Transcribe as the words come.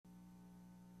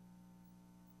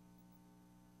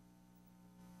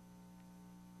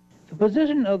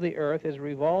position of the Earth as it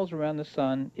revolves around the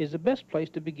Sun is the best place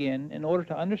to begin in order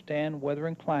to understand weather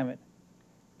and climate.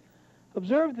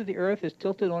 Observe that the Earth is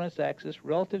tilted on its axis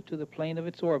relative to the plane of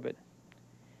its orbit.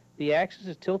 The axis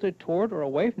is tilted toward or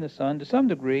away from the Sun to some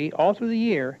degree all through the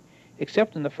year,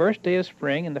 except on the first day of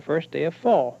spring and the first day of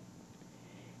fall.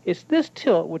 It's this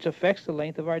tilt which affects the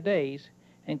length of our days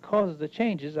and causes the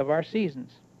changes of our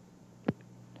seasons.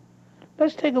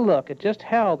 Let's take a look at just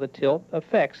how the tilt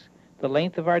affects the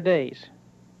length of our days.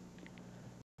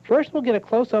 First, we'll get a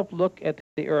close-up look at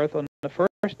the Earth on the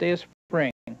first day of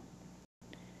spring.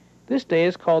 This day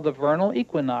is called the vernal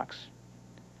equinox.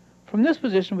 From this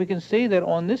position, we can see that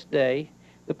on this day,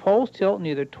 the poles tilt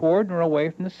neither toward nor away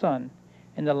from the Sun,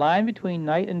 and the line between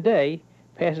night and day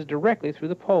passes directly through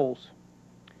the poles.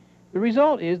 The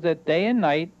result is that day and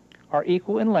night are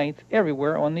equal in length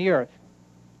everywhere on the Earth.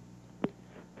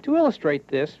 To illustrate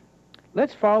this,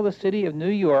 let's follow the city of New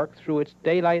York through its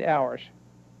daylight hours.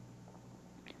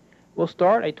 We'll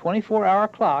start a 24-hour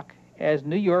clock as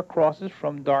New York crosses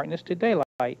from darkness to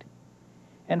daylight,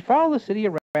 and follow the city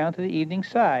around to the evening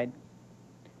side.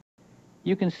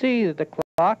 You can see that the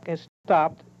clock has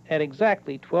stopped at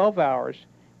exactly 12 hours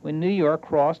when New York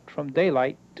crossed from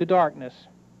daylight to darkness.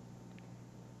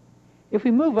 If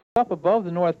we move up above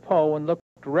the North Pole and look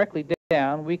directly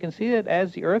down, we can see that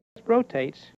as the Earth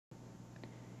rotates,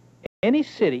 any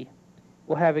city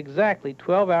will have exactly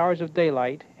 12 hours of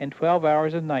daylight and 12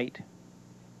 hours of night.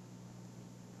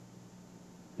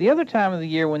 The other time of the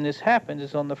year when this happens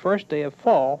is on the first day of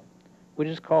fall, which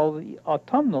is called the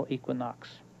autumnal equinox.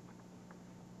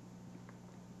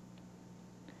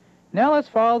 Now let's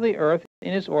follow the Earth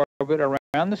in its orbit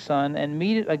around the Sun and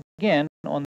meet it again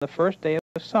on the first day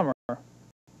of summer.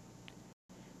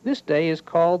 This day is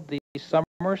called the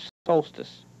summer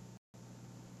solstice.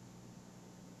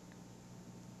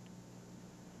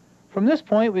 From this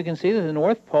point, we can see that the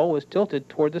North Pole is tilted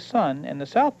toward the Sun and the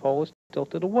South Pole is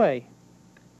tilted away.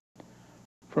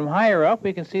 From higher up,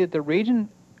 we can see that the region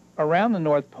around the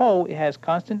North Pole has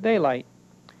constant daylight.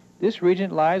 This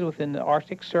region lies within the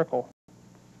Arctic Circle.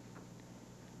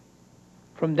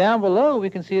 From down below, we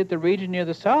can see that the region near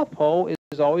the South Pole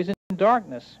is always in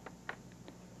darkness.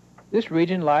 This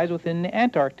region lies within the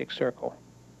Antarctic Circle.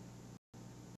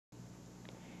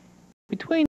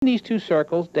 Between these two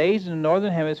circles, days in the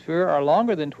Northern Hemisphere are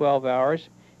longer than 12 hours,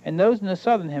 and those in the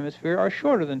Southern Hemisphere are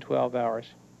shorter than 12 hours.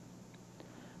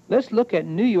 Let's look at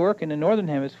New York in the Northern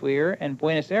Hemisphere and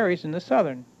Buenos Aires in the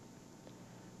Southern.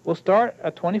 We'll start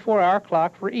a 24-hour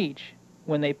clock for each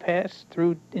when they pass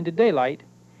through into daylight,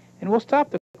 and we'll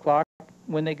stop the clock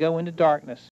when they go into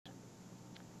darkness.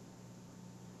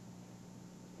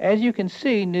 As you can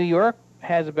see, New York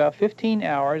has about 15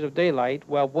 hours of daylight,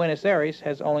 while Buenos Aires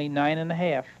has only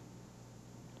 9.5.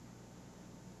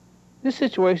 This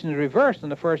situation is reversed on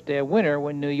the first day of winter,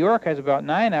 when New York has about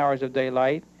 9 hours of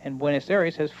daylight and Buenos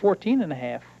Aires has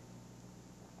 14.5.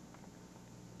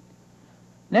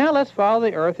 Now let's follow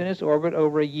the Earth in its orbit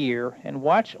over a year and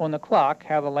watch on the clock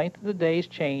how the length of the days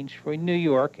change for New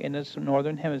York in the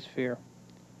Northern Hemisphere.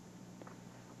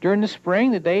 During the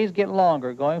spring, the days get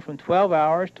longer, going from 12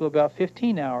 hours to about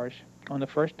 15 hours on the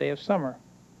first day of summer.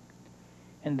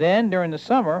 And then, during the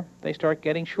summer, they start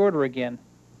getting shorter again,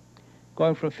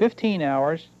 going from 15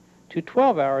 hours to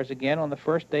 12 hours again on the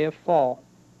first day of fall.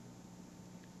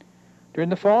 During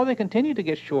the fall, they continue to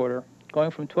get shorter,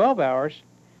 going from 12 hours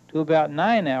to about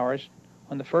 9 hours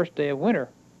on the first day of winter.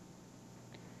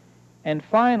 And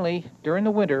finally, during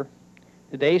the winter,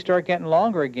 the days start getting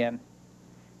longer again,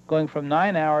 going from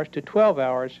 9 hours to 12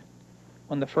 hours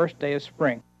on the first day of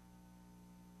spring.